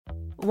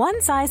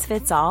One size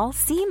fits all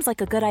seems like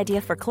a good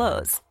idea for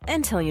clothes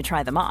until you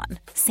try them on.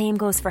 Same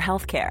goes for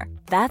healthcare.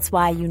 That's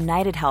why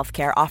United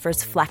Healthcare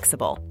offers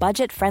flexible,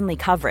 budget-friendly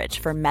coverage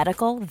for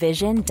medical,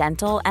 vision,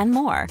 dental, and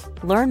more.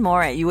 Learn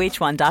more at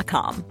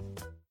uh1.com.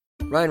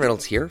 Ryan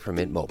Reynolds here from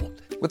Mint Mobile.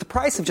 With the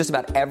price of just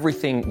about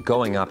everything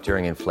going up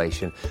during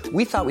inflation,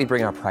 we thought we'd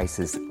bring our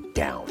prices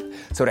down.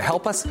 So to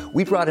help us,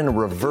 we brought in a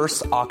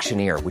reverse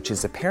auctioneer, which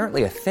is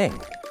apparently a thing.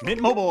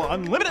 Mint Mobile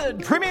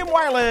Unlimited Premium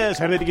Wireless.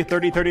 How to get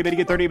 30, 30, bit to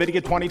get 30, bit to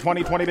get 20,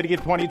 20, 20, bit to get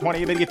 20,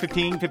 20, bit to get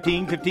 15,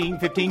 15, 15,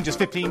 15, just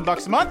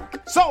 $15 a month?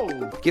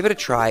 Sold! Give it a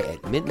try at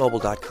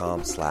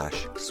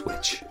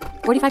mintmobile.com/switch.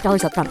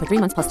 $45 up front for 3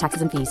 months plus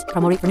taxes and fees.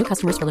 Promo rate for new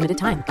customers for limited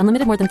time.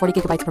 Unlimited more than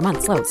 40 gigabytes per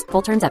month. Slows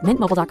full terms at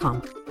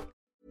mintmobile.com.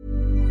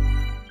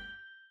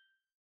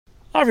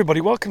 Hi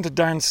everybody, welcome to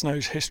Dan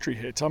Snow's History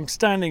Hit. I'm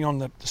standing on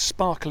the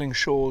sparkling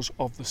shores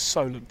of the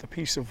Solent, the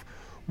piece of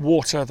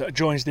water that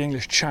adjoins the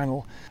English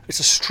Channel. It's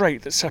a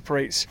strait that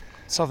separates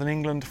southern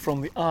England from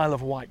the Isle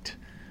of Wight,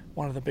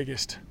 one of the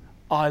biggest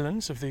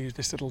islands of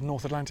this little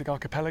North Atlantic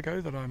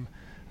archipelago that I'm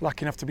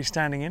lucky enough to be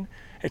standing in.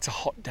 It's a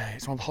hot day,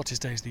 it's one of the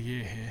hottest days of the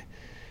year here.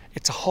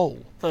 It's a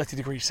whole 30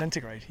 degrees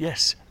centigrade.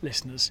 Yes,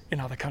 listeners,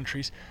 in other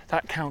countries,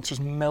 that counts as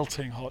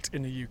melting hot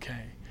in the UK.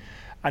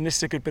 And this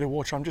is a good bit of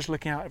water. I'm just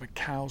looking out over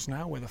Cowes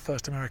now, where the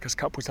first America's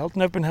Cup was held.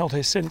 Never been held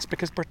here since,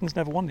 because Britain's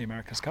never won the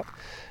America's Cup.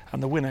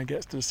 And the winner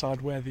gets to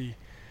decide where the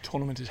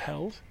tournament is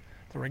held,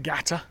 the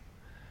regatta.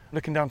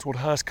 Looking down toward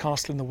Hurst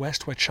Castle in the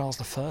west, where Charles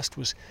I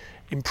was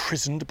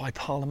imprisoned by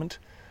Parliament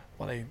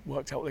while they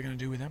worked out what they're going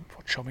to do with him,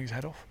 before chopping his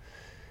head off.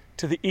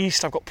 To the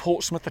east, I've got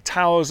Portsmouth, the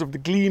towers of the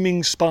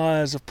gleaming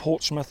spires of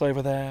Portsmouth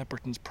over there,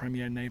 Britain's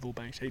premier naval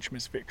base,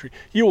 HMS Victory.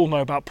 You all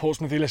know about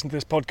Portsmouth if you listen to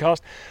this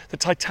podcast. The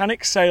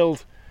Titanic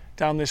sailed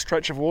down this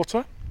stretch of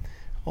water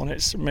on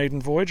its maiden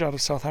voyage out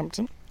of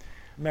Southampton.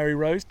 Mary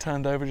Rose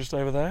turned over just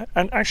over there.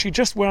 And actually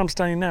just where I'm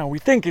standing now, we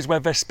think is where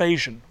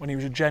Vespasian, when he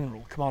was a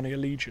general commanding a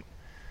legion,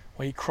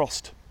 where he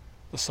crossed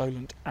the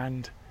Solent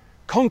and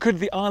conquered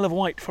the Isle of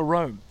Wight for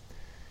Rome.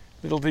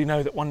 Little did he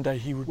know that one day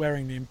he was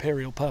wearing the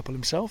imperial purple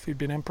himself. He'd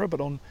been emperor,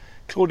 but on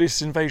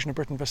Claudius' invasion of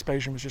Britain,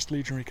 Vespasian was just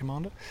legionary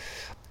commander.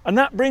 And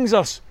that brings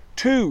us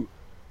to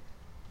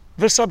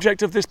the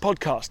subject of this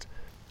podcast.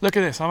 Look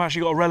at this, I've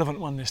actually got a relevant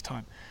one this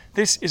time.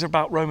 This is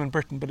about Roman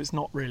Britain, but it's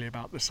not really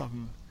about the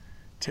southern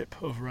tip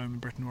of Roman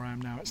Britain where I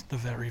am now. It's the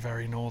very,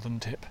 very northern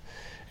tip.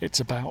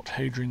 It's about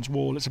Hadrian's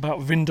Wall. It's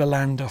about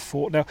Vindolanda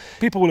Fort. Now,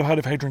 people will have heard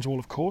of Hadrian's Wall,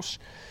 of course,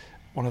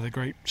 one of the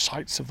great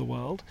sites of the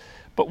world.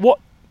 But what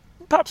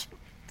perhaps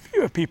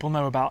fewer people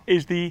know about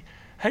is the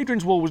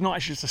Hadrian's Wall was not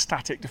actually just a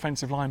static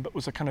defensive line, but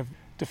was a kind of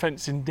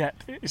defence in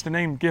depth. It's the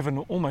name given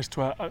almost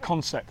to a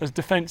concept. There's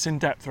defence in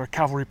depth. There are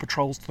cavalry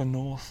patrols to the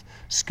north,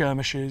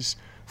 skirmishes,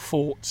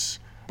 forts,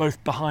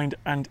 both behind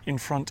and in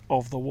front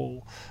of the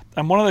wall.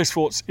 And one of those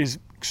forts is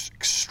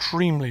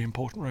extremely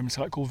important Roman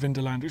site called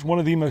Vindolanda. It's one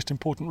of the most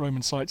important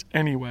Roman sites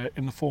anywhere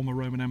in the former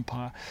Roman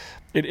Empire.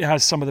 It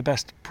has some of the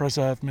best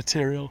preserved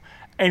material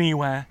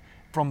anywhere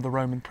from the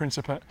Roman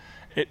Principate.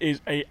 It is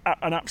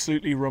an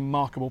absolutely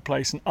remarkable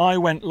place. And I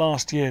went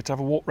last year to have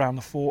a walk around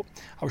the fort.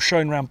 I was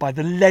shown around by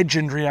the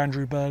legendary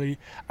Andrew Burley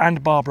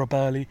and Barbara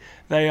Burley.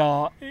 They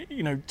are,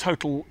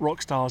 total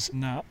rock stars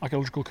in the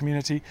archaeological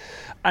community.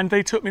 And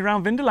they took me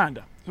around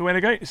Vindolanda. The way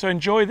to go. So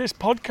enjoy this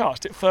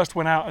podcast. It first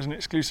went out as an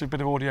exclusive bit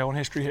of audio on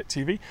History Hit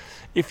TV.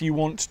 If you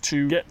want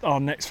to get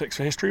our next fix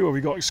for history, where we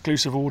got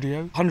exclusive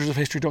audio, hundreds of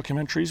history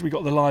documentaries, we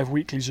got the live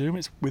weekly Zoom.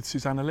 It's with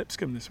Susanna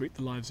Lipscomb this week,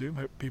 the live Zoom.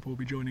 Hope people will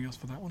be joining us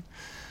for that one.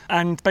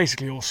 And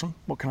basically awesome.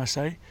 What can I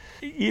say?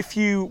 If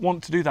you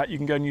want to do that, you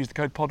can go and use the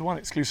code POD1,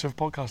 exclusive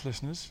podcast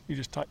listeners. You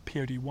just type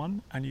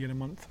POD1 and you get a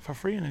month for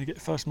free, and then you get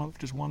the first month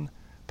just £1,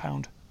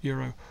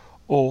 euro,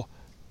 or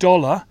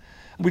dollar.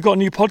 We've got a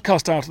new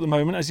podcast out at the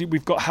moment.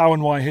 We've got How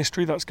and Why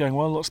History. That's going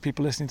well. Lots of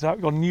people listening to that.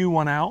 We've got a new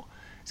one out.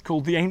 It's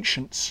called The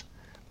Ancients.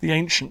 The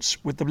Ancients,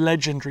 with the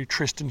legendary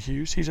Tristan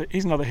Hughes. He's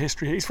another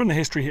history hit. He's from the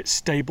History Hit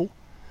stable.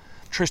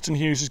 Tristan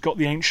Hughes has got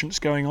The Ancients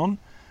going on.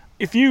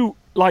 If you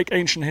like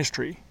ancient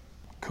history,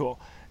 cool.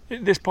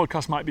 This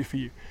podcast might be for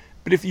you.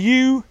 But if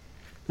you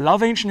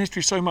love ancient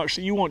history so much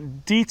that you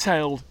want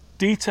detailed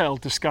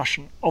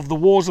discussion of the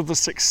wars of the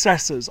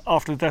successors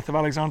after the death of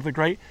Alexander the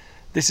Great,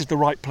 this is the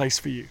right place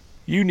for you.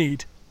 You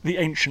need the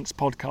Ancients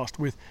podcast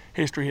with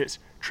History Hits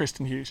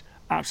Tristan Hughes,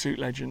 absolute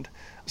legend.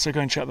 So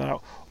go and check that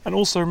out. And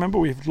also remember,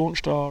 we've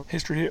launched our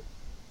History Hit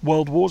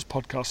World Wars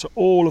podcast. So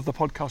all of the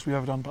podcasts we've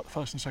ever done about the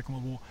First and Second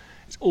World War,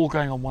 it's all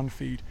going on one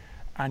feed,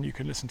 and you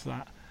can listen to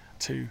that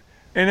too.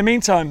 In the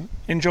meantime,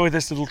 enjoy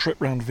this little trip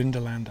round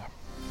Vindolanda.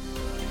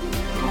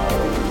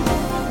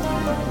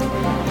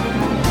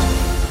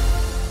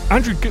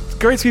 Andrew,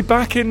 great to be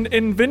back in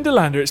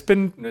Vindolanda. It's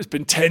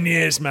been 10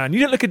 years, man. You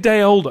don't look a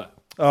day older.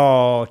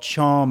 Oh,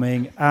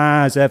 charming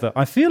as ever.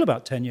 I feel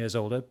about 10 years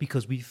older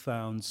because we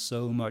found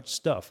so much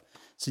stuff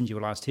since you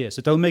were last here.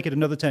 So don't make it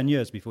another 10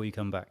 years before you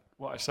come back.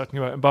 Well, I certainly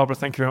won't. And Barbara,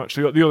 thank you very much.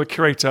 You're the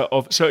curator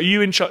of... So are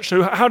you in charge?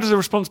 So how does the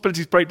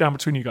responsibilities break down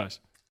between you guys?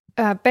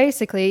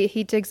 Basically,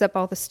 he digs up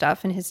all the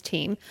stuff in his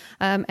team,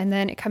 and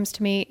then it comes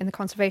to me in the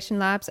conservation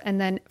labs.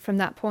 And then from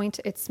that point,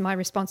 it's my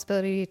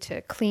responsibility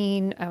to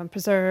clean,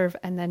 preserve,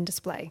 and then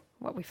display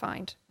what we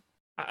find.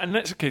 And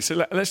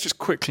let's just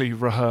quickly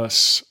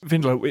rehearse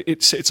Vindolanda.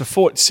 It's a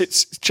fort. It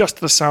sits just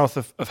to the south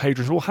of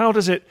Hadrian's Wall. How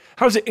does it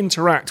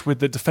interact with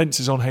the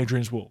defences on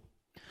Hadrian's Wall?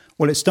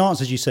 Well, it starts,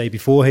 as you say,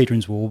 before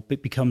Hadrian's Wall.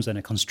 It becomes then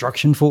a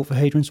construction fort for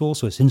Hadrian's Wall,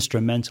 so it's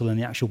instrumental in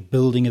the actual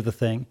building of the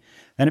thing.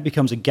 Then it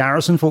becomes a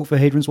garrison fort for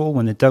Hadrian's Wall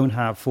when they don't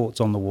have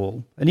forts on the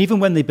wall. And even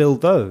when they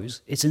build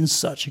those, it's in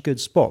such a good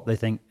spot. They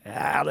think,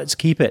 let's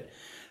keep it.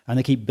 And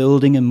they keep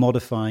building and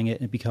modifying it,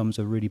 and it becomes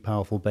a really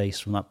powerful base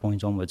from that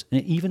point onwards. And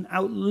it even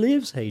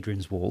outlives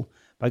Hadrian's Wall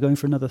by going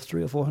for another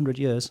 300 or 400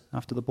 years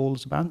after the wall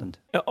is abandoned.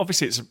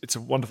 Obviously, it's a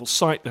wonderful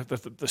site,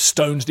 the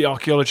stones, the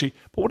archaeology.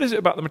 But what is it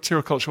about the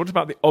material culture? What is it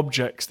about the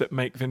objects that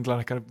make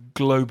Vindolanda kind of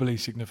globally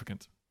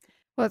significant?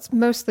 Well, it's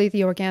mostly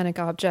the organic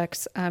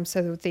objects.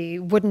 So the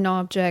wooden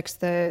objects,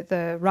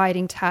 the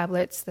writing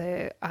tablets,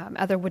 the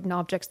other wooden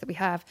objects that we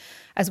have,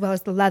 as well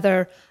as the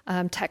leather,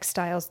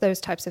 textiles, those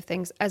types of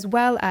things, as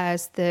well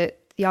as the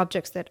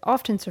objects that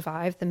often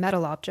survive, the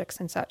metal objects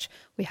and such,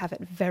 we have at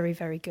very,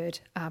 very good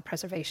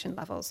preservation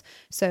levels.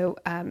 So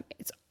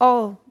it's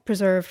all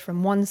preserved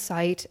from one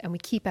site, and we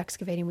keep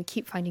excavating, we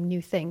keep finding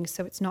new things,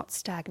 so it's not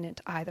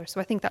stagnant either.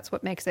 So I think that's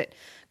what makes it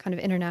kind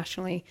of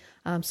internationally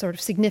sort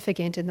of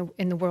significant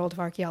in the world of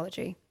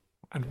archaeology.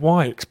 And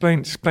why?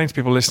 Explain to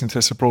people listening to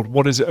us abroad,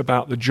 what is it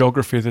about the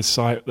geography of this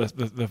site,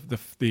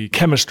 the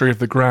chemistry of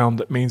the ground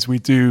that means we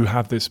do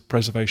have this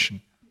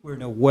preservation? We're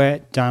in a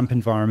wet, damp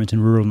environment in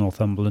rural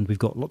Northumberland. We've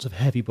got lots of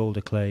heavy boulder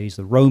clays.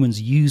 The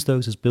Romans used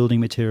those as building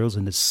materials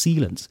and as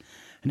sealants.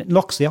 And it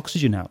locks the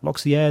oxygen out,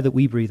 locks the air that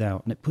we breathe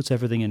out, and it puts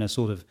everything in a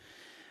sort of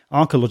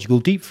archaeological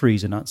deep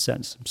freeze in that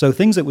sense. So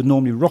things that would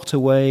normally rot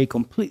away,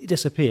 completely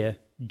disappear,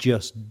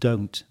 just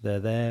don't. They're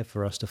there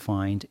for us to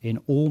find in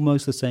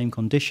almost the same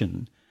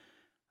condition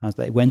as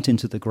they went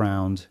into the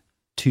ground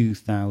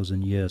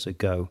 2,000 years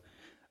ago.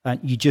 And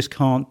you just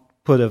can't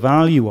put a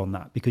value on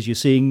that because you're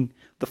seeing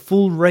the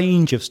full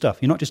range of stuff.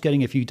 You're not just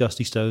getting a few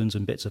dusty stones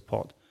and bits of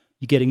pot.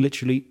 You're getting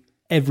literally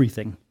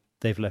everything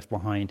they've left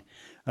behind.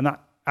 And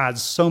that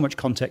adds so much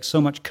context,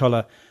 so much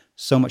colour,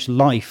 so much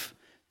life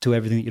to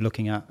everything that you're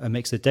looking at, and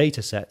makes the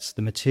data sets,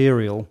 the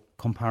material,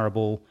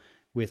 comparable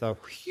with a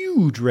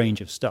huge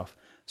range of stuff.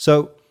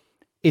 So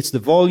it's the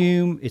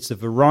volume, it's the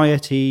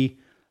variety,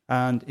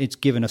 and it's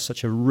given us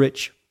such a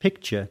rich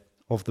picture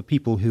of the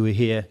people who were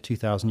here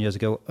 2,000 years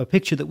ago, a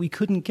picture that we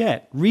couldn't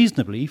get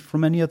reasonably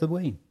from any other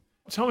way.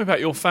 Tell me about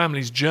your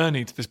family's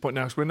journey to this point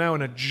now, because we're now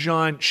in a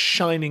giant,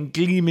 shining,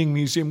 gleaming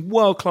museum,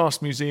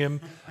 world-class museum,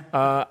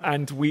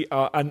 and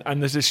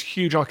there's this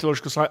huge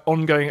archaeological site,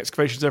 ongoing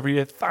excavations every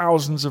year,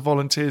 thousands of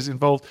volunteers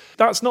involved.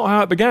 That's not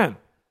how it began.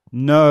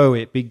 No,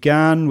 it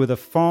began with a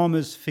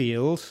farmer's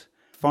field,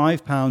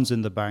 £5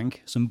 in the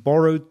bank, some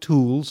borrowed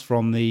tools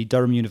from the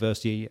Durham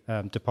University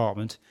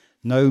department,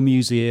 no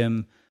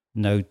museum,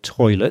 no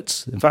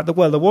toilets. In fact, there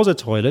was a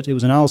toilet. It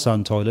was an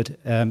Alsan toilet,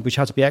 which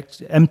had to be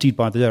emptied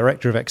by the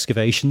director of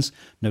excavations.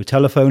 No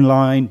telephone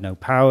line, no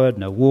power,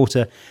 no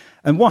water.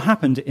 And what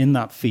happened in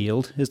that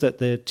field is that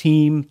the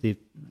team, the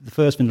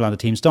first Vindolanda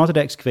team, started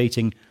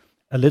excavating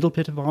a little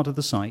bit of part of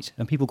the site,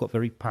 and people got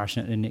very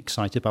passionate and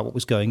excited about what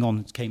was going on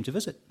and came to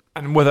visit.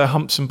 And were there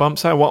humps and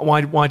bumps there?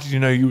 Why did you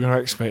know you were going to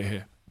excavate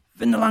here?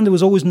 Vindolanda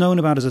was always known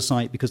about as a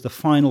site because the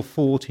final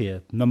fort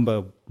here,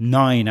 number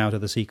 9 out of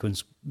the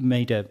sequence,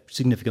 made a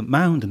significant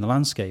mound in the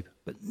landscape.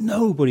 But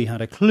nobody had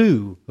a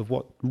clue of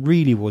what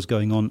really was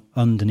going on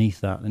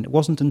underneath that. And it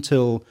wasn't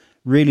until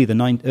really the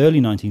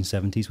early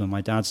 1970s when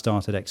my dad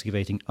started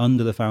excavating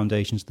under the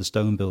foundations of the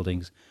stone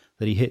buildings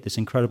that he hit this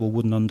incredible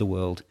wooden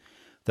underworld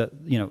that,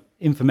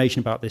 information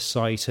about this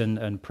site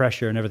and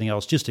pressure and everything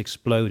else just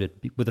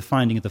exploded with the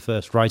finding of the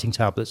first writing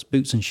tablets,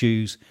 boots and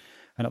shoes.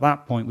 And at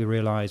that point, we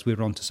realised we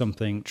were onto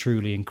something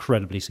truly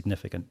incredibly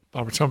significant.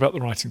 Barbara, tell me about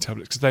the writing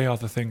tablets, because they are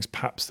the things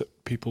perhaps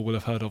that people will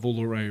have heard of all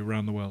the way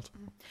around the world.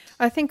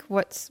 I think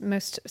what's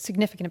most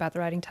significant about the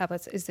writing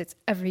tablets is it's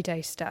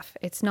everyday stuff.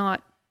 It's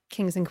not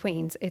kings and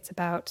queens. It's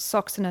about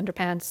socks and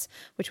underpants,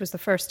 which was the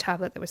first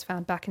tablet that was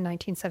found back in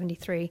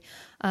 1973,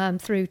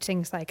 through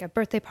things like a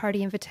birthday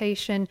party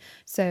invitation.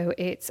 So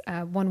it's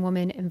one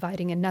woman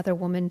inviting another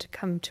woman to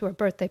come to her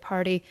birthday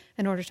party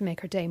in order to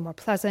make her day more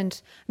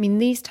pleasant. I mean,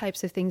 these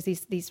types of things,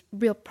 these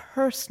real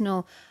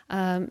personal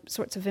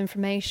sorts of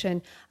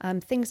information,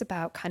 things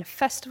about kind of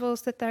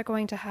festivals that they're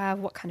going to have,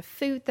 what kind of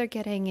food they're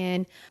getting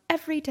in,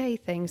 everyday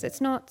things.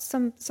 It's not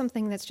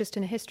something that's just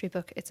in a history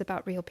book. It's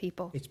about real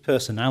people. It's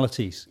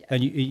personalities. Yeah.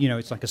 And,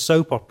 it's like a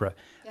soap opera.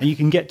 Yeah. And you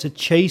can get to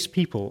chase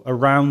people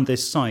around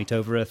this site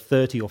over a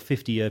 30 or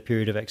 50-year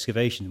period of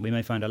excavation. We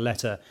may find a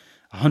letter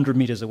 100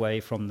 metres away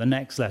from the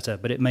next letter,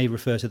 but it may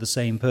refer to the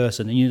same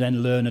person. And you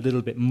then learn a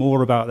little bit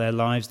more about their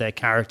lives, their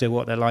character,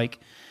 what they're like.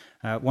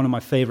 One of my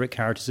favourite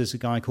characters is a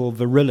guy called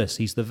Virilis.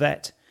 He's the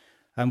vet.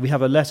 And we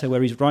have a letter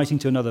where he's writing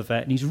to another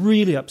vet, and he's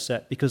really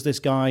upset because this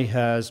guy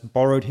has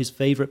borrowed his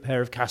favourite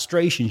pair of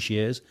castration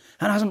shears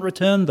and hasn't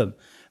returned them.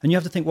 And you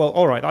have to think, well,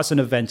 all right, that's an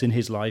event in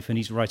his life and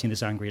he's writing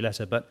this angry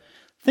letter. But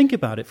think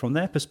about it from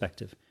their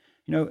perspective.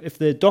 You know, if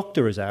the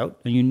doctor is out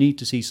and you need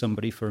to see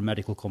somebody for a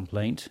medical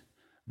complaint,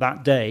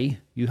 that day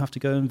you have to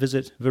go and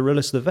visit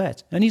Virilis the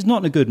vet, and he's not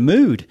in a good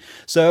mood.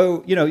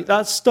 So, you know,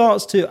 that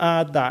starts to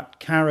add that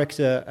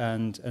character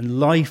and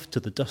life to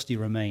the dusty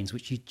remains,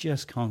 which you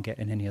just can't get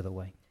in any other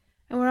way.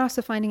 And we're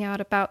also finding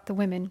out about the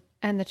women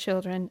and the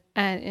children,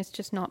 and it's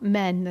just not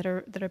men that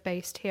are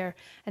based here.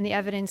 And the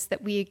evidence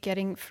that we're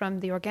getting from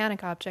the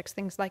organic objects,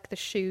 things like the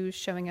shoes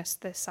showing us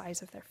the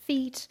size of their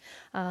feet.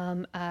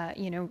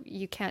 You know,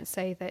 you can't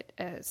say that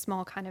a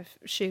small kind of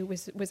shoe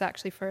was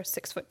actually for a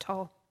 6 foot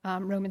tall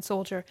Roman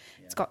soldier.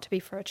 Yeah. It's got to be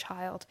for a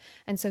child.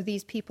 And so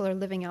these people are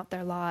living out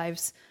their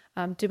lives,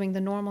 doing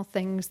the normal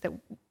things that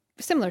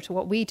similar to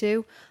what we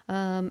do,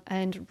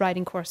 and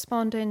writing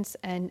correspondence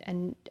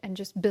and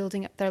just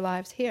building up their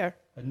lives here.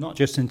 And not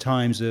just in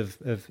times of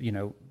you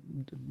know,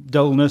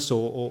 dullness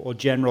or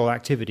general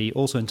activity,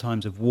 also in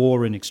times of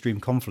war and extreme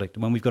conflict.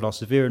 And when we've got our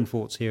Severan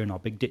forts here and our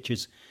big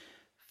ditches,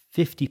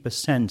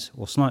 50%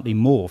 or slightly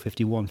more,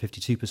 51,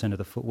 52% of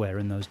the footwear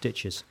in those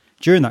ditches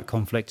during that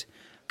conflict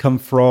come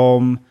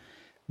from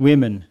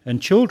women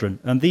and children.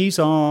 And these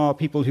are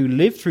people who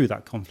lived through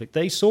that conflict.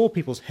 They saw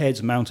people's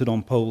heads mounted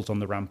on poles on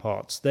the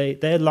ramparts.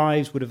 Their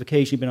lives would have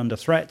occasionally been under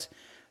threat.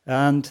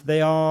 And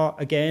they are,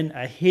 again,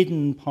 a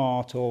hidden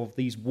part of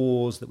these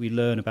wars that we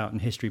learn about in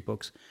history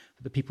books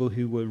for the people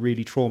who were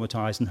really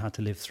traumatized and had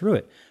to live through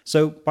it.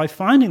 So by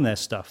finding their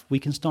stuff, we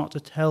can start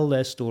to tell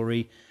their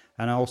story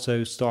and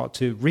also start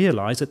to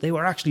realize that they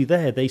were actually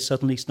there. They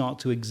suddenly start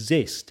to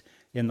exist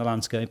in the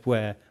landscape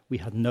where we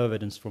had no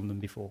evidence from them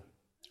before.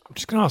 I'm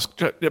just going to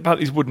ask about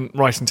these wooden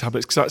writing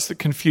tablets, because that's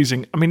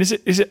confusing. I mean,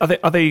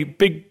 are they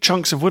big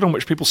chunks of wood on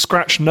which people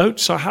scratch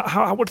notes? Or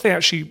how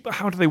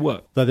do they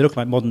work? They look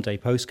like modern day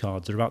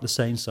postcards. They're about the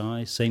same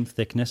size, same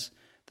thickness.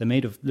 They're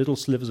made of little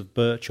slivers of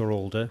birch or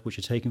alder, which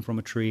are taken from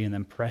a tree and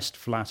then pressed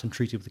flat and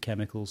treated with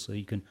chemicals, so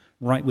you can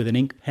write with an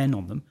ink pen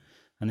on them.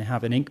 And they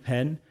have an ink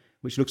pen,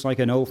 which looks like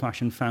an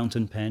old-fashioned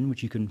fountain pen,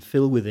 which you can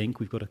fill with ink.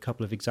 We've got a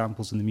couple of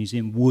examples in the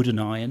museum, wood and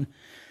iron.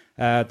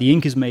 The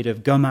ink is made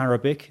of gum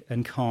arabic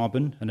and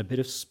carbon and a bit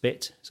of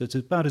spit, so it's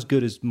about as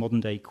good as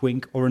modern-day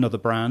Quink or another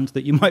brand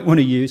that you might want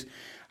to use.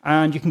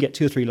 And you can get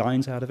 2 or 3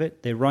 lines out of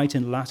it. They write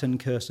in Latin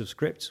cursive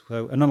script,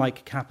 so, and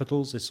unlike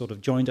capitals, it's sort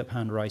of joined-up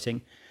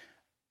handwriting.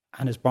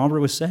 And as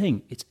Barbara was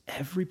saying, it's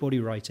everybody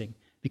writing,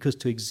 because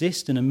to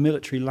exist in a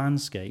military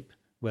landscape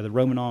where the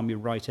Roman army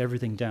write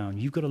everything down,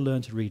 you've got to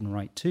learn to read and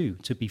write too.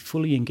 To be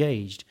fully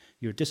engaged,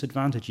 you're at a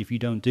disadvantage if you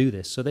don't do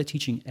this. So they're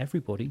teaching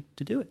everybody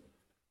to do it.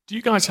 Do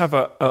you guys have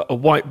a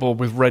whiteboard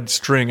with red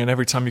string, and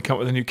every time you come up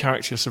with a new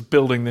character, you're sort of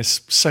building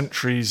this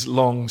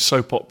centuries-long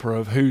soap opera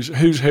of who's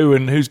who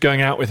and who's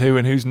going out with who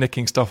and who's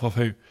nicking stuff off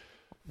who?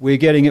 We're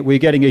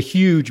getting a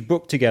huge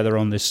book together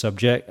on this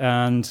subject,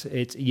 and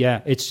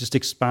it's just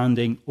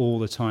expanding all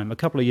the time. A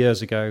couple of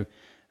years ago,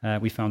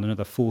 we found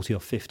another 40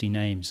 or 50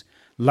 names.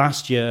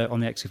 Last year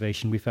on the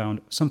excavation, we found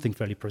something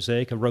fairly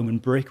prosaic, a Roman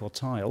brick or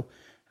tile,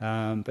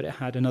 but it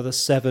had another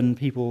 7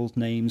 people's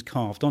names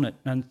carved on it,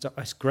 and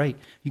that's great.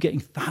 You're getting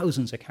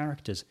thousands of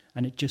characters,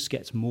 and it just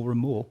gets more and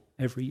more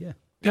every year.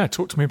 Yeah,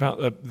 talk to me about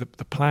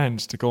the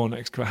plans to go on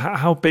excavate.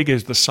 How big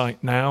is the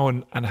site now,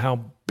 and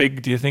how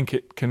big do you think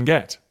it can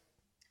get?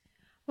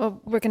 Well,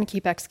 we're going to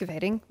keep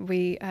excavating.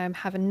 We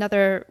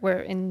we're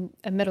in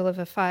the middle of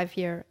a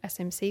 5-year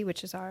SMC,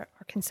 which is our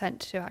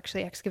consent to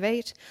actually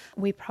excavate.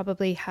 We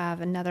probably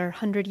have another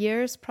 100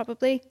 years,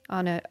 probably,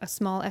 on a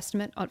small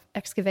estimate of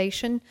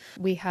excavation.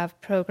 We have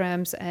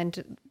programs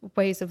and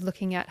ways of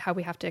looking at how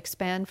we have to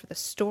expand for the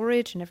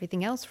storage and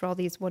everything else for all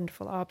these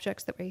wonderful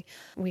objects that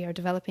we are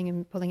developing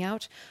and pulling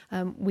out.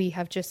 We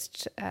have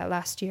just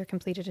last year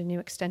completed a new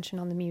extension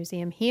on the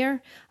museum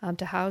here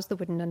to house the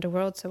wooden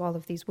underworld, so all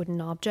of these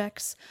wooden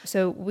objects.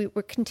 So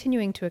we're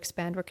continuing to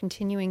expand. We're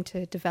continuing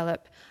to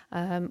develop.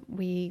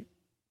 We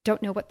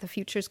don't know what the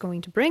future is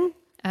going to bring,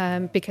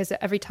 because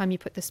every time you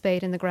put the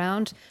spade in the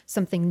ground,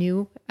 something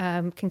new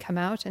can come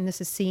out. And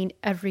this is seen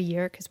every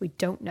year because we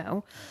don't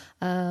know.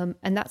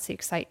 And that's the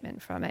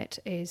excitement from it,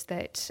 is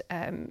that,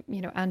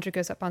 Andrew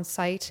goes up on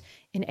site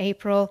in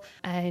April,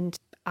 and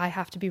I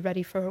have to be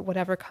ready for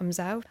whatever comes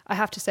out. I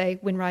have to say,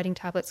 when writing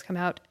tablets come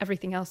out,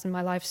 everything else in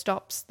my life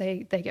stops.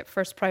 They get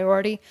first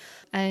priority.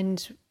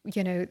 And,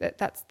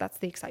 that's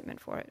the excitement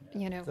for it,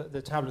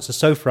 The tablets are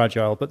so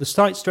fragile, but the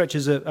site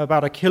stretches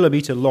about 1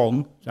 kilometre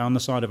long down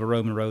the side of a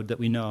Roman road that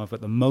we know of at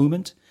the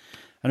moment.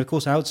 And of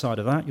course, outside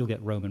of that, you'll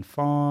get Roman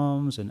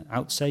farms and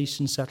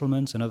outstation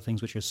settlements and other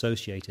things which are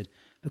associated.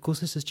 Of course,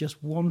 this is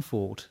just one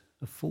fort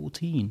of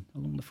 14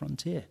 along the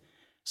frontier.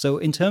 So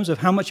in terms of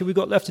how much have we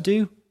got left to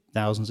do?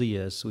 Thousands of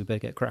years, so we better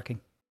get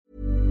cracking.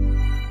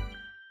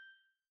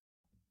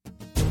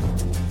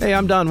 Hey,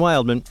 I'm Don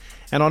Wildman,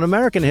 and on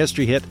American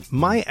History Hit,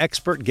 my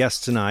expert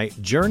guests and I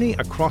journey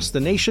across the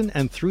nation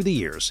and through the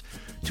years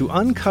to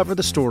uncover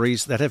the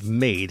stories that have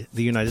made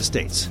the United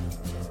States.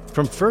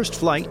 From first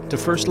flight to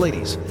first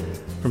ladies,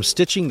 from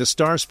stitching the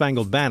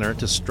Star-Spangled Banner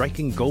to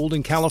striking gold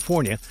in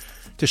California,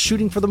 to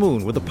shooting for the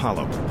moon with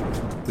Apollo.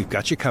 we've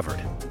got you covered.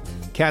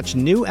 Catch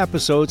new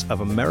episodes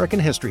of American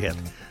History Hit,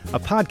 a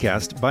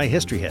podcast by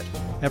History Hit,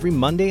 every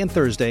Monday and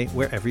Thursday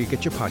wherever you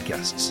get your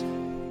podcasts.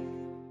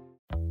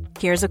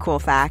 Here's a cool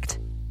fact.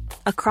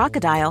 A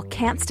crocodile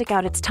can't stick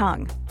out its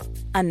tongue.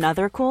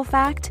 Another cool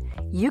fact,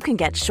 you can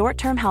get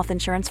short-term health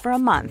insurance for a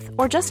month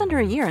or just under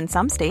a year in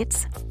some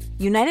states.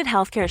 United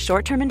Healthcare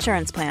short-term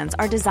insurance plans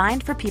are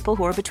designed for people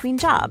who are between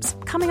jobs,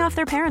 coming off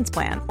their parents'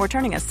 plan, or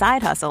turning a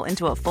side hustle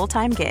into a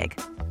full-time gig.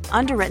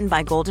 Underwritten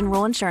by Golden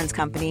Rule Insurance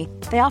Company,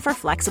 they offer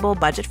flexible,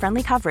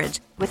 budget-friendly coverage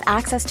with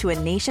access to a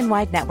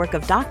nationwide network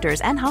of doctors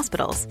and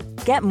hospitals.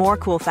 Get more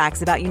cool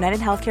facts about United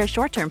Healthcare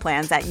short-term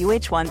plans at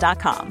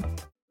uh1.com.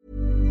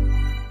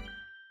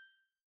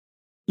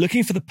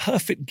 Looking for the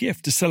perfect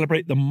gift to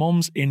celebrate the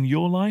moms in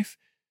your life?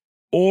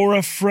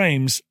 Aura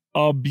frames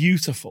are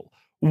beautiful,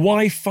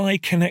 Wi-Fi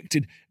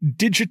connected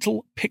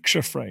digital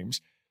picture frames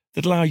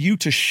that allow you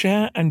to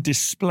share and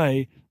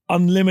display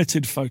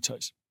unlimited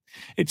photos.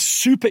 It's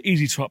super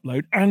easy to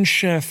upload and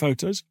share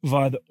photos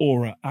via the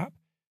Aura app.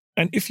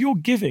 And if you're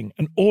giving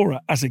an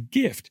Aura as a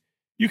gift,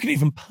 you can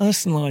even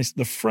personalize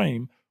the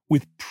frame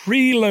with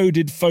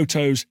preloaded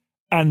photos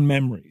and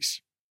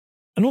memories.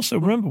 And also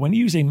remember, when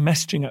using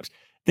messaging apps,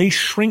 they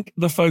shrink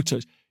the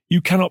photos.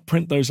 You cannot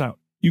print those out.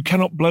 You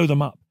cannot blow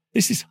them up.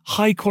 This is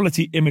high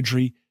quality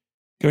imagery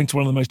going to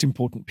one of the most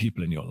important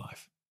people in your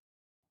life.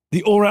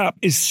 The Aura app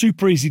is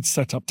super easy to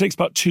set up. It takes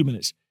about 2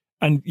 minutes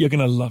and you're going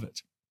to love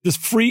it. There's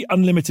free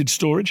unlimited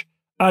storage,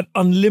 add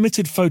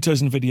unlimited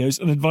photos and videos,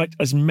 and invite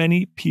as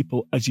many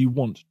people as you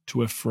want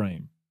to a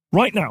frame.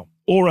 Right now,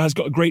 Aura has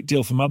got a great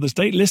deal for Mother's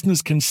Day.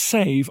 Listeners can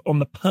save on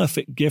the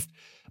perfect gift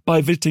by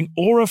visiting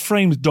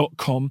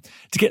auraframes.com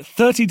to get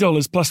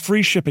 $30 plus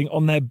free shipping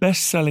on their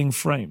best-selling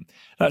frame.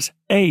 That's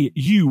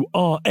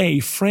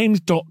AURA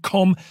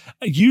frames.com.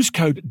 Use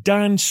code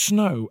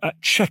DANSNOW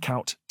at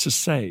checkout to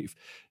save.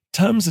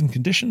 Terms and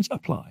conditions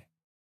apply.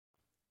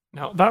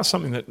 Now, that's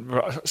something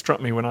that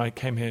struck me when I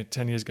came here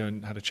 10 years ago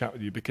and had a chat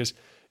with you, because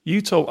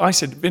I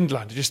said,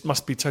 Vindolanda just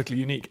must be totally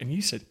unique. And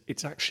you said,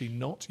 it's actually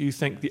not. You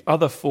think the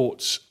other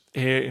forts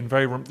here in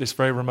this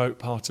very remote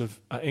part of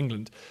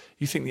England,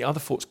 you think the other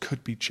forts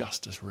could be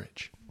just as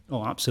rich?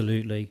 Oh,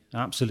 absolutely,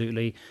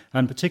 absolutely.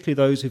 And particularly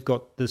those who've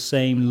got the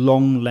same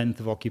long length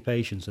of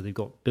occupation, so they've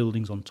got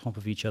buildings on top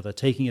of each other,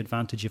 taking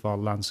advantage of our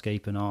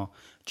landscape and our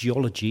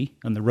geology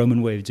and the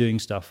Roman way of doing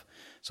stuff.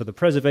 So the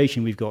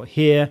preservation we've got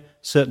here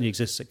certainly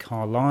exists at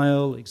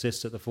Carlisle,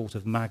 exists at the Fort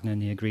of Magna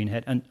near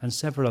Greenhead, and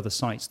several other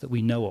sites that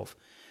we know of.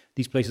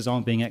 These places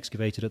aren't being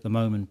excavated at the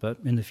moment, but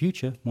in the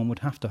future, one would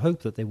have to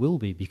hope that they will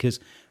be, because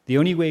the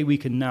only way we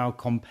can now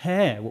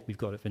compare what we've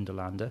got at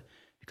Vindolanda,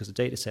 because the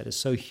data set is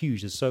so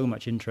huge, there's so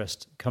much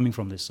interest coming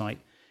from this site,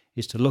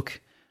 is to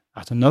look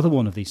at another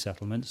one of these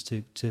settlements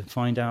to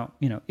find out,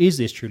 is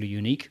this truly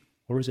unique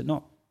or is it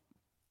not?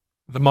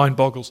 The mind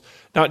boggles.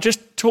 Now,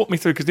 just talk me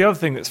through, because the other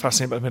thing that's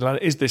fascinating about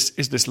Vindolanda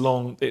is this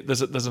long.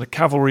 There's a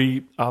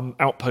cavalry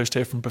outpost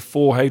here from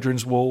before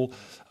Hadrian's Wall.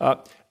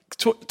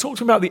 Talk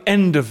to me about the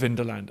end of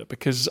Vindolanda,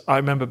 because I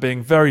remember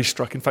being very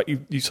struck. In fact,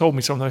 you told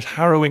me some of those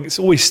harrowing. It's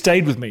always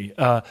stayed with me.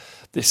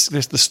 The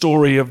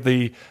story of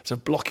the sort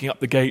of blocking up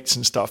the gates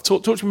and stuff.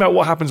 Talk to me about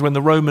what happens when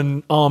the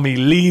Roman army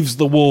leaves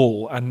the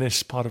wall and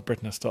this part of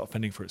Britain has to start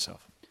fending for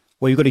itself.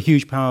 Well, you've got a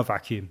huge power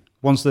vacuum.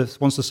 Once the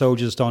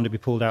soldiers are starting to be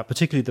pulled out,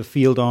 particularly the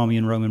field army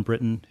in Roman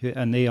Britain,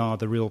 and they are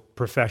the real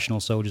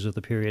professional soldiers of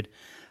the period.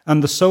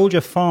 And the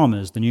soldier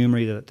farmers, the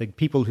numeri, the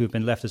people who have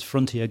been left as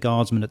frontier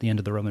guardsmen at the end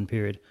of the Roman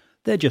period,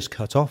 they're just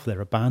cut off, they're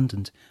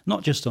abandoned,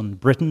 not just on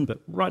Britain,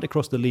 but right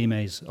across the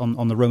limes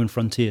on the Roman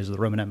frontiers of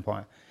the Roman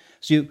Empire.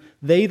 So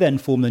they then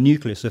form the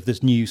nucleus of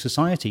this new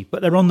society,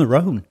 but they're on their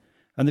own.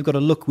 And they've got to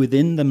look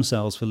within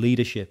themselves for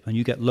leadership. And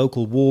you get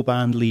local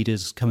warband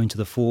leaders coming to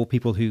the fore,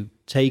 people who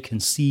take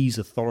and seize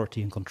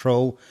authority and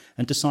control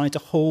and decide to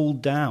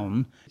hold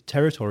down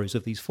territories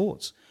of these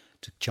forts,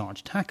 to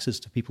charge taxes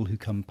to people who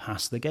come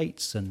past the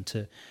gates and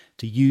to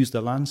use the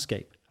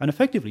landscape. And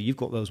effectively, you've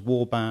got those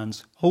war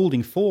bands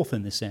holding forth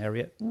in this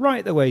area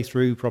right the way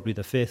through probably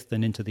the 5th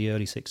and into the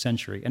early 6th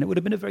century. And it would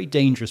have been a very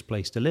dangerous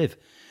place to live.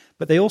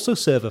 But they also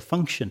serve a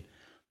function.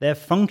 Their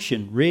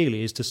function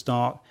really is to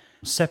start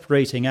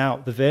separating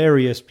out the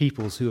various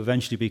peoples who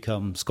eventually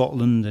become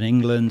Scotland and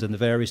England and the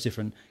various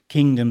different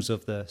kingdoms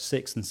of the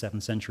 6th and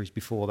 7th centuries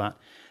before that.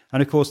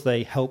 And of course,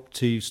 they help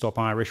to stop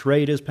Irish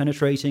raiders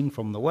penetrating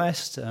from the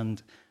west,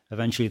 and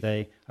eventually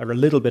they are a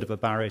little bit of a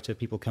barrier to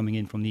people coming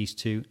in from the east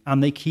too.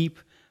 And they keep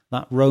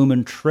that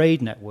Roman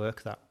trade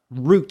network, that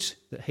route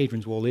that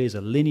Hadrian's Wall is,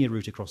 a linear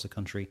route across the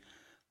country,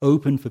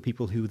 open for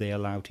people who they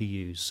allow to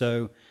use.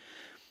 So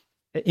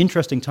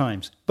interesting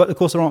times. But of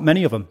course, there aren't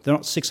many of them. There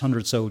aren't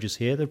 600 soldiers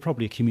here. They're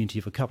probably a community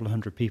of a couple of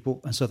hundred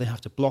people. And so they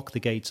have to block the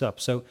gates up.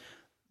 So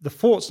the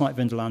forts like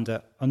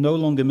Vindolanda are no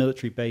longer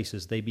military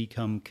bases. They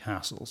become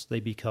castles.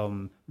 They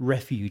become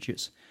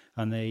refuges.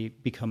 And they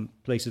become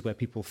places where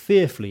people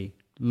fearfully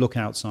look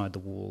outside the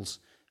walls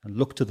and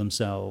look to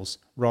themselves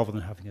rather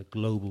than having a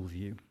global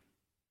view.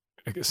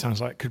 It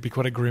sounds like it could be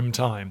quite a grim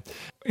time.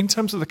 In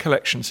terms of the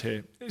collections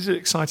here, is it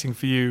exciting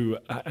for you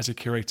as a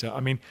curator? I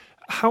mean,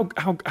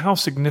 How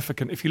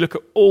significant, if you look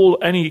at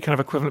any kind of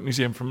equivalent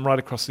museum from right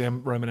across the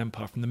Roman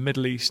Empire, from the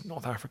Middle East,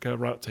 North Africa,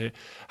 right up to here,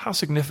 how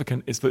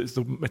significant is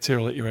the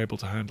material that you're able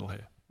to handle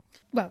here?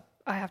 Well,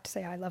 I have to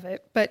say I love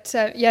it. But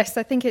yes,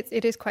 I think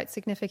it is quite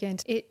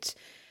significant. It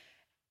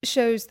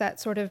shows that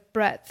sort of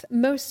breadth.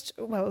 A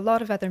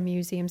lot of other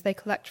museums, they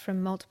collect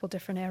from multiple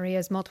different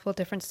areas, multiple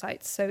different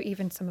sites. So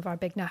even some of our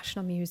big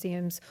national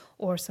museums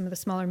or some of the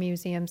smaller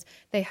museums,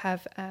 they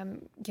have,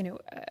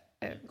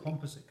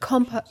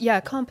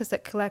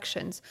 composite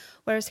collections.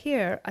 Whereas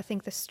here, I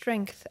think the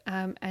strength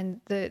and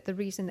the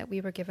reason that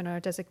we were given our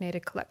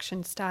designated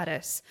collection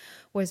status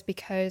was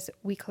because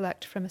we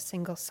collect from a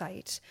single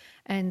site,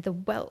 and the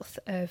wealth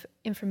of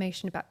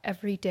information about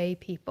everyday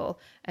people.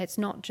 It's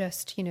not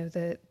just,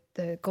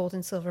 the gold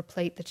and silver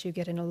plate that you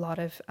get in a lot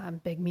of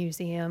big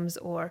museums,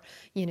 or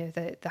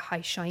the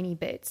high shiny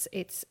bits.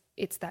 It's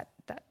that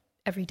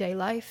everyday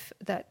life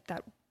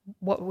that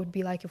what it would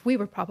be like if we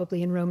were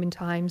probably in Roman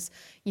times,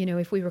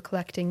 if we were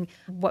collecting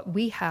what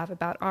we have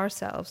about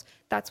ourselves.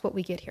 That's what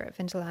we get here at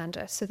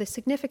Vindolanda. So the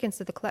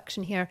significance of the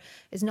collection here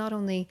is not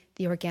only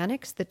the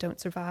organics that don't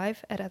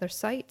survive at other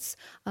sites,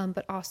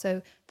 but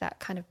also that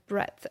kind of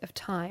breadth of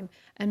time.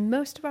 And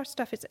most of our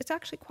stuff, it's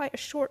actually quite a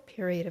short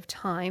period of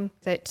time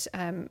that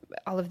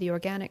all of the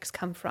organics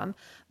come from,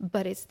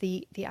 but it's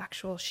the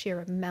actual sheer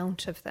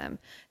amount of them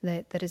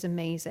that is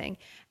amazing.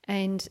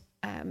 And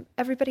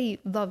everybody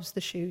loves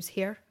the shoes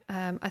here.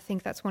 I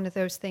think that's one of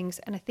those things.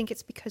 And I think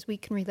it's because we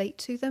can relate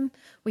to them.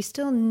 We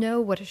still know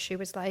what a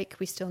shoe is like.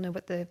 We still know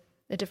what the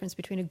difference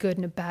between a good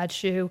and a bad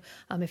shoe.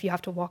 If you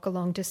have to walk a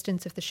long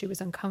distance, if the shoe is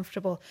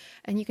uncomfortable.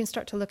 And you can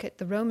start to look at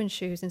the Roman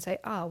shoes and say,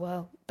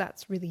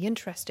 that's really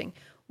interesting.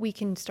 We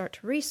can start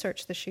to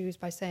research the shoes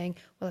by saying,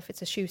 well, if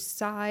it's a shoe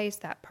size,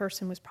 that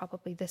person was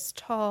probably this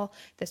tall,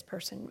 this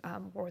person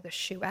wore the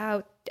shoe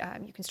out.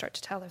 You can start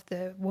to tell if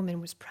the woman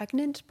was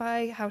pregnant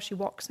by how she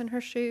walks in her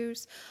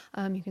shoes.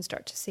 You can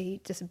start to see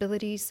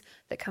disabilities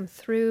that come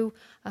through,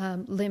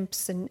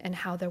 limps and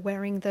how they're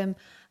wearing them.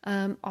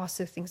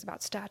 Also things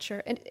about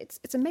stature. And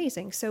it's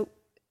amazing. So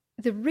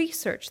the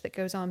research that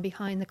goes on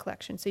behind the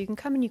collection. So you can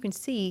come and you can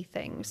see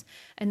things,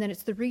 and then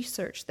it's the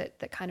research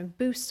that kind of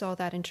boosts all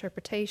that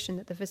interpretation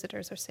that the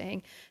visitors are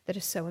saying that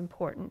is so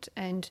important.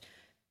 And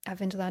at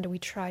Vindolanda, we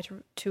try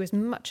to as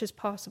much as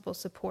possible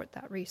support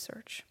that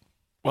research.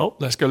 Well,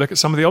 let's go look at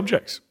some of the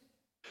objects.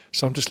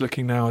 So I'm just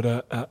looking now at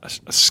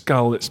a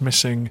skull that's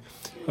missing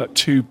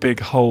two big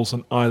holes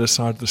on either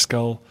side of the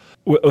skull.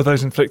 Were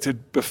those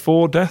inflicted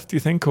before death, do you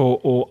think,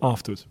 or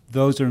afterwards?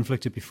 Those are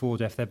inflicted before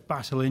death. They're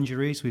battle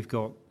injuries. We've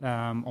got,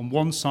 on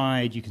one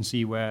side, you can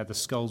see where the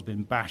skull's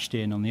been bashed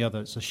in. On the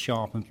other, it's a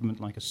sharp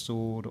implement like a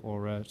sword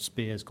or a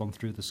spear's gone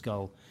through the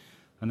skull.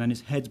 And then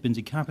his head's been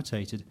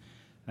decapitated.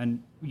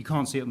 And you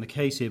can't see it on the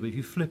case here, but if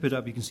you flip it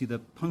up, you can see the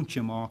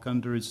puncture mark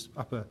under his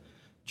upper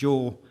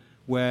jaw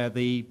where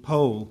the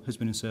pole has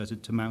been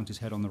inserted to mount his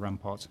head on the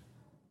rampart.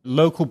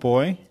 Local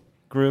boy,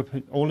 grew up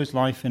all his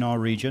life in our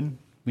region.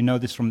 We know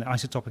this from the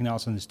isotopic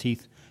analysis on his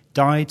teeth.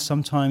 Died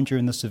sometime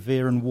during the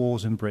Severan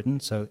Wars in Britain,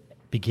 so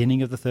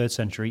beginning of the 3rd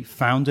century,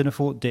 found in a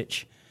fort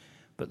ditch.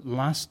 But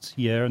last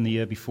year and the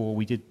year before,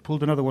 we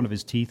pulled another one of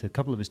his teeth, a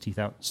couple of his teeth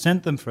out,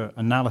 sent them for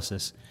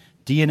analysis,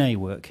 DNA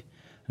work,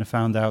 and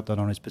found out that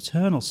on his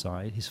paternal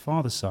side, his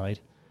father's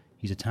side,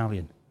 he's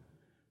Italian.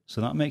 So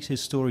that makes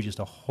his story just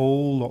a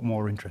whole lot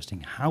more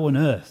interesting. How on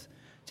earth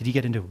did he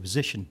get into a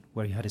position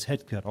where he had his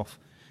head cut off,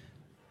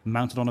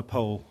 mounted on a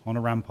pole, on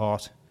a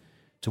rampart,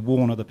 to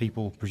warn other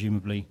people,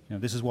 presumably,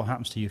 this is what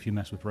happens to you if you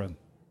mess with Rome.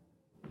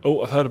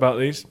 Oh, I've heard about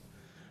these.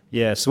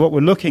 Yeah, so what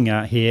we're looking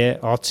at here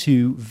are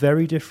two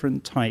very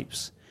different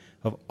types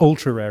of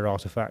ultra-rare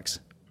artifacts.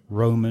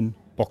 Roman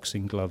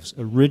boxing gloves.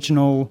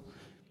 Original,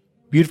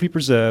 beautifully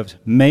preserved,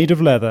 made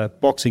of leather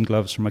boxing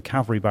gloves from a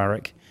cavalry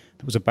barrack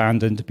that was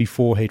abandoned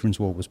before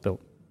Hadrian's Wall was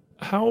built.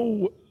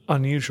 How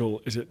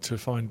unusual is it to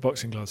find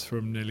boxing gloves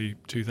from nearly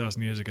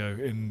 2,000 years ago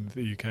in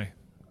the UK?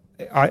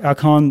 I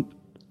can't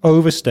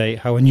overstate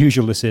how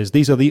unusual this is.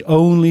 These are the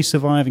only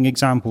surviving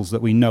examples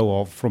that we know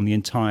of from the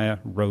entire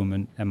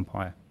Roman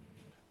Empire.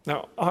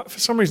 Now, for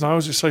some reason, I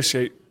always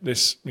associate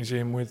this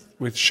museum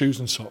with shoes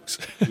and socks.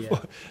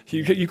 Yeah.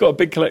 You've got a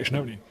big collection,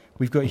 haven't you?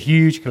 We've got a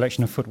huge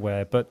collection of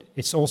footwear, but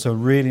it's also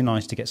really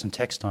nice to get some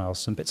textiles,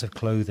 some bits of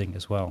clothing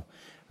as well.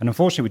 And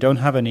unfortunately, we don't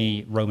have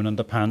any Roman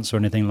underpants or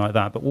anything like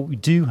that, but what we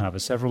do have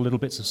is several little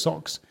bits of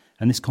socks,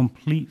 and this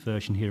complete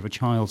version here of a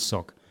child's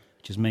sock,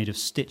 which is made of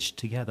stitched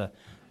together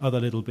other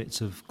little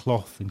bits of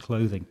cloth and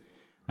clothing.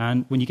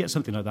 And when you get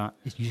something like that,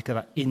 you just get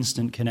that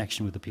instant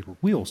connection with the people.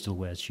 We all still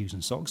wear shoes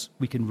and socks.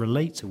 We can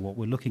relate to what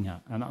we're looking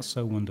at, and that's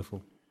so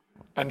wonderful.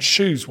 And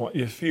shoes,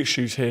 a few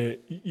shoes here.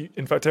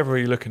 In fact, everywhere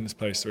you look in this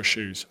place, there are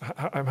shoes.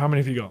 How many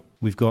have you got?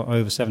 We've got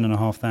over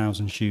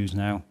 7,500 shoes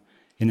now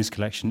in this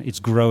collection. It's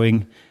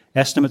growing.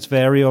 Estimates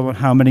vary on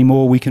how many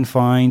more we can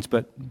find,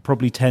 but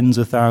probably tens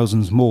of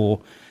thousands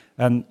more.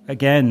 And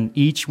again,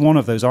 each one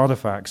of those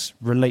artifacts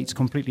relates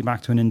completely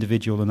back to an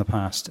individual in the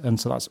past. And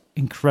so that's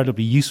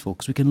incredibly useful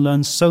because we can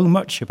learn so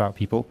much about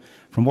people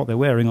from what they're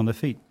wearing on their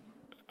feet.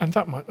 And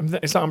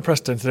is that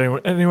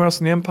unprecedented? Anywhere else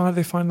in the empire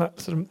they find that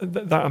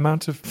that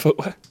amount of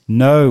footwear?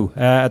 No.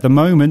 At the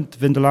moment,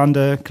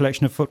 Vindolanda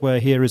collection of footwear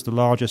here is the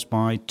largest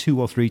by 2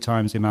 or 3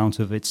 times the amount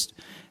of its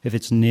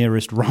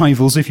nearest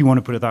rivals, if you want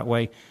to put it that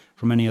way,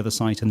 from any other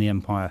site in the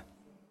empire.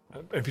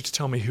 If you to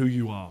tell me who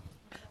you are.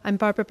 I'm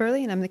Barbara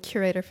Burley, and I'm the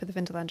curator for the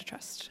Vindolanda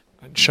Trust.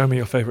 And show me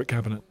your favourite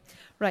cabinet.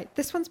 Right,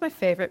 this one's my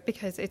favourite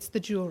because it's the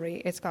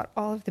jewellery. It's got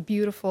all of the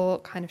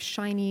beautiful kind of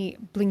shiny,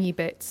 blingy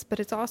bits, but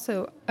it's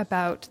also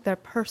about their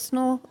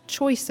personal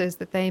choices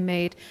that they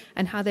made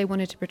and how they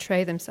wanted to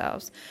portray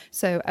themselves.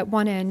 So at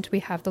one end, we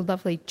have the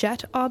lovely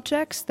jet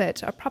objects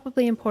that are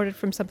probably imported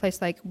from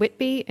someplace like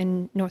Whitby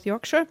in North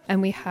Yorkshire,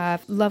 and we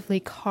have lovely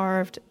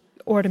carved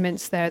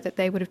ornaments there that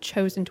they would have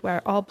chosen to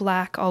wear, all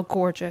black, all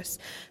gorgeous,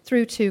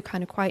 through to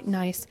kind of quite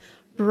nice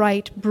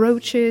bright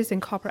brooches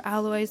and copper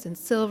alloys and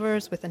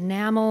silvers with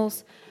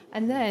enamels.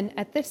 And then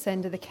at this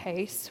end of the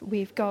case,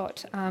 we've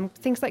got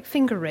things like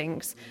finger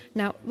rings.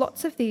 Now,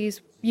 lots of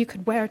these you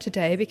could wear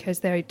today because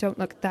they don't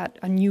look that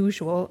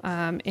unusual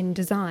in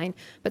design.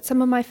 But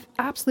some of my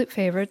absolute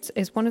favourites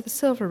is one of the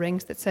silver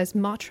rings that says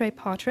Matre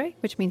Patre,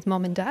 which means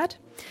mom and dad,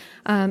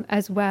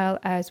 as well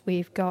as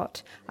we've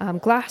got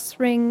glass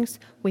rings,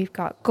 we've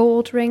got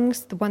gold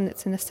rings. The one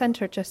that's in the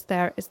centre just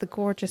there is the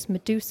gorgeous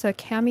Medusa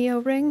cameo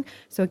ring.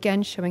 So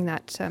again, showing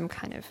that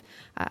kind of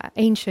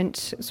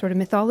ancient sort of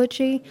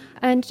mythology.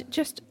 And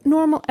just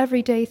normal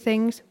everyday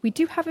things. We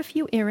do have a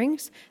few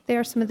earrings. They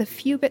are some of the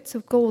few bits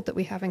of gold that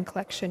we have in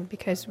collection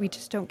because we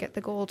just don't get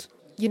the gold.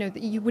 You know,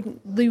 you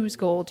wouldn't lose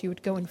gold, you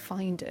would go and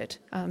find it.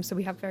 So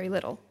we have very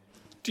little.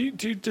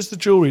 Does the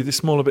jewellery, the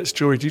smaller bits of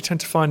jewellery, do you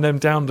tend to find them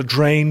down the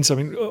drains? I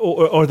mean,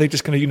 or are they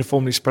just going to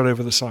uniformly spread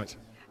over the site?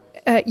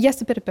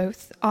 Yes, a bit of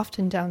both,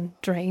 often down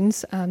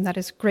drains. That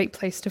is a great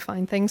place to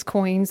find things,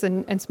 coins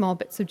and small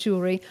bits of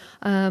jewellery.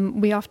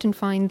 We often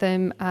find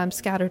them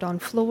scattered on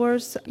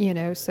floors,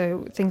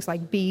 so things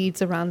like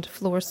beads around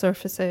floor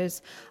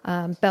surfaces,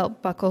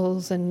 belt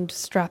buckles and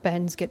strap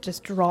ends get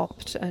just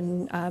dropped,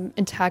 and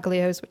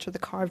intaglios, which are the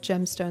carved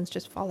gemstones,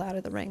 just fall out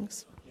of the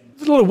rings.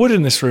 There's a lot of wood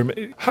in this room.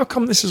 How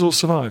come this has all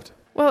survived?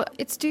 Well,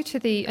 it's due to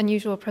the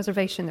unusual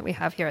preservation that we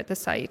have here at the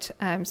site.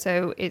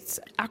 So it's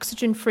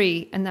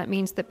oxygen-free, and that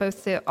means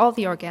that all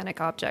the organic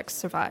objects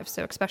survive,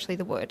 so especially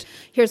the wood.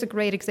 Here's a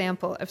great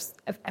example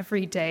of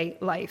everyday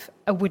life,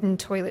 a wooden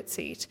toilet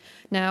seat.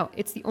 Now,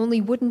 it's the only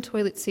wooden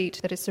toilet seat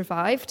that has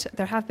survived.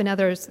 There have been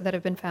others that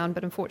have been found,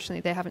 but unfortunately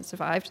they haven't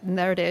survived, and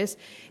there it is.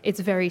 It's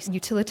very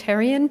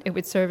utilitarian. It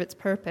would serve its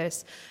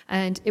purpose,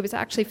 and it was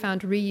actually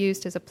found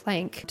reused as a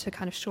plank to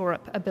kind of shore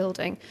up a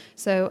building.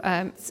 So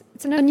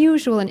it's an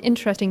unusual and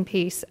interesting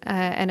piece,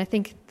 and I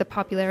think the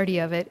popularity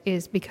of it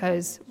is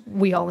because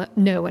we all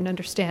know and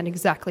understand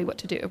exactly what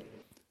to do.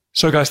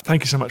 So guys,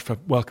 thank you so much for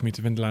welcoming me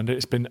to Vindolanda.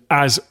 It's been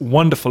as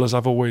wonderful as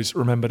I've always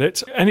remembered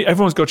it.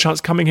 Everyone's got a chance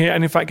coming here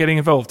and in fact getting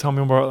involved. Tell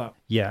me more about that.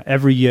 Yeah,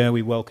 every year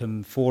we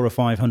welcome 400 or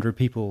 500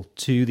 people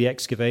to the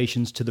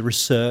excavations, to the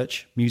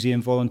research,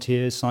 museum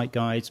volunteers, site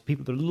guides,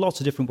 people. There are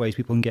lots of different ways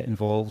people can get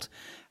involved.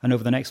 And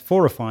over the next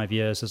 4 or 5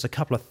 years, there's a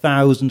couple of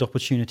thousand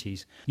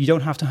opportunities. You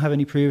don't have to have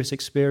any previous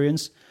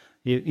experience.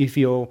 If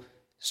you're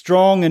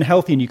strong and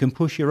healthy and you can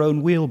push your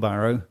own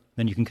wheelbarrow,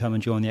 then you can come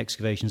and join the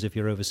excavations if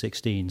you're over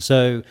 16.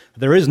 So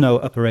there is no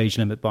upper age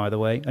limit, by the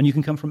way, and you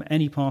can come from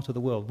any part of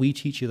the world. We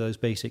teach you those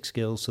basic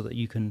skills so that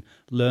you can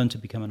learn to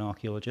become an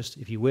archaeologist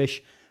if you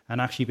wish, and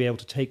actually be able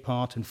to take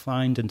part and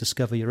find and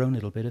discover your own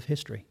little bit of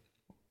history.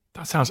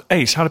 That sounds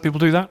ace. How do people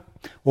do that?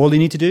 All you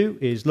need to do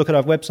is look at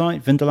our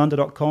website,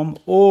 vindolanda.com.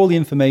 All the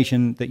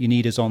information that you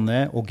need is on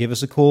there, or give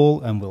us a call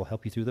and we'll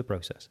help you through the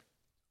process.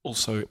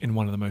 Also in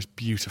one of the most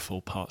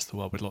beautiful parts of the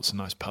world with lots of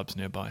nice pubs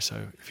nearby.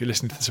 So if you're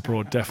listening to this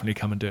abroad, definitely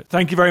come and do it.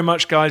 Thank you very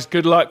much, guys.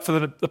 Good luck for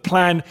the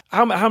plan.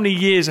 How many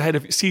years ahead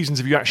of seasons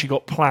have you actually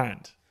got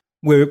planned?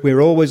 We're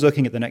always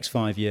looking at the next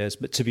 5 years.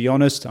 But to be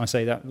honest, I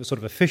say that sort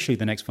of officially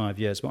the next 5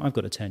 years, but I've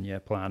got a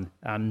 10-year plan.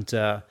 And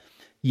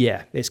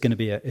it's going to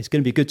be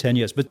a good 10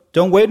 years. But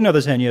don't wait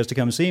another 10 years to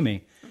come see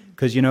me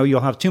because, you'll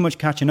have too much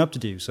catching up to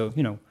do. So,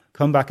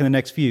 come back in the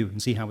next few and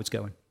see how it's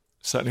going.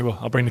 Certainly will.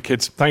 I'll bring the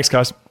kids. Thanks,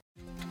 guys.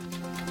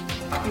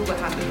 I feel we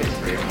have the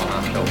history on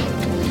our shoulders.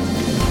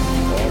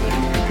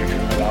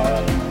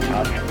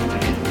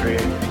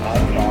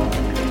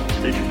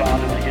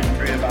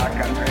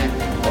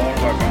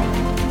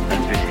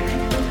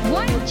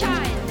 One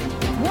child,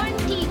 one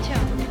teacher,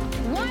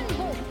 one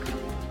book.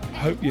 I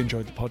hope you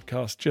enjoyed the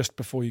podcast. Just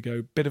before you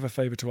go, bit of a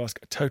favour to ask.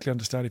 I totally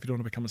understand if you don't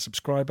want to become a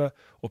subscriber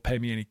or pay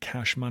me any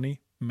cash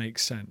money.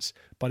 Makes sense.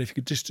 But if you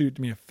could just do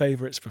me a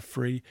favour, it's for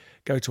free.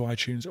 Go to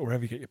iTunes or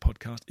wherever you get your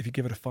podcast. If you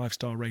give it a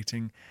 5-star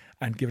rating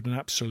and give it an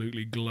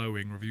absolutely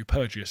glowing review,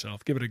 purge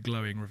yourself, give it a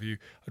glowing review.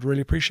 I'd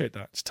really appreciate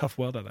that. It's a tough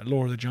world out there,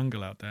 law of the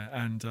jungle out there,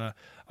 and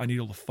I need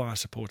all the fire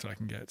support I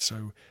can get.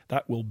 So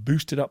that will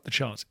boost it up the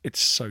charts. It's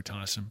so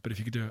tiresome. But if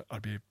you could do it,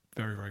 I'd be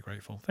very, very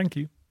grateful. Thank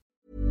you.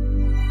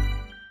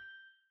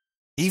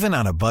 Even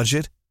on a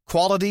budget,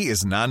 quality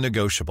is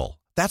non-negotiable.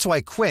 That's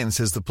why Quince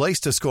is the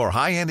place to score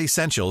high-end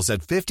essentials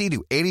at 50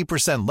 to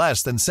 80%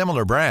 less than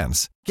similar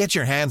brands. Get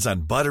your hands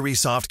on buttery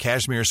soft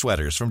cashmere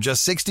sweaters from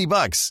just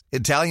 $60,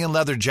 Italian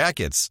leather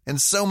jackets, and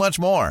so much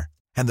more.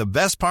 And the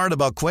best part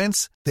about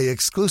Quince, they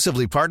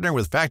exclusively partner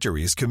with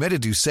factories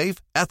committed to safe,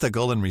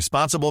 ethical, and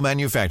responsible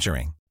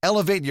manufacturing.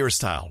 Elevate your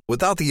style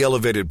without the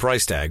elevated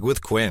price tag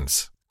with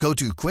Quince. Go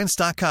to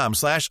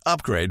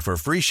quince.com/upgrade for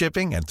free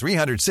shipping and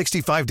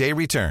 365-day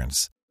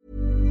returns.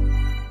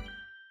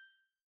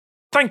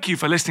 Thank you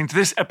for listening to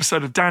this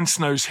episode of Dan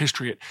Snow's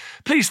History Hit.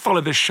 Please follow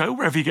this show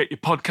wherever you get your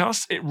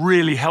podcasts. It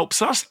really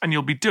helps us, and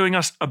you'll be doing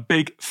us a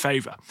big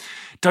favour.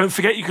 Don't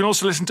forget, you can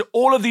also listen to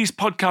all of these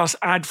podcasts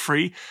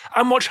ad-free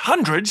and watch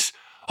hundreds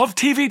of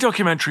TV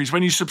documentaries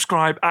when you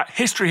subscribe at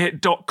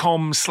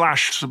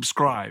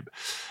historyhit.com/subscribe.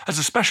 As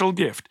a special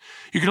gift,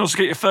 you can also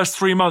get your first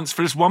 3 months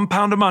for just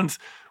 £1 a month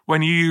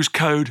when you use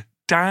code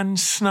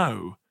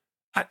DANSNOW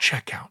at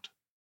checkout.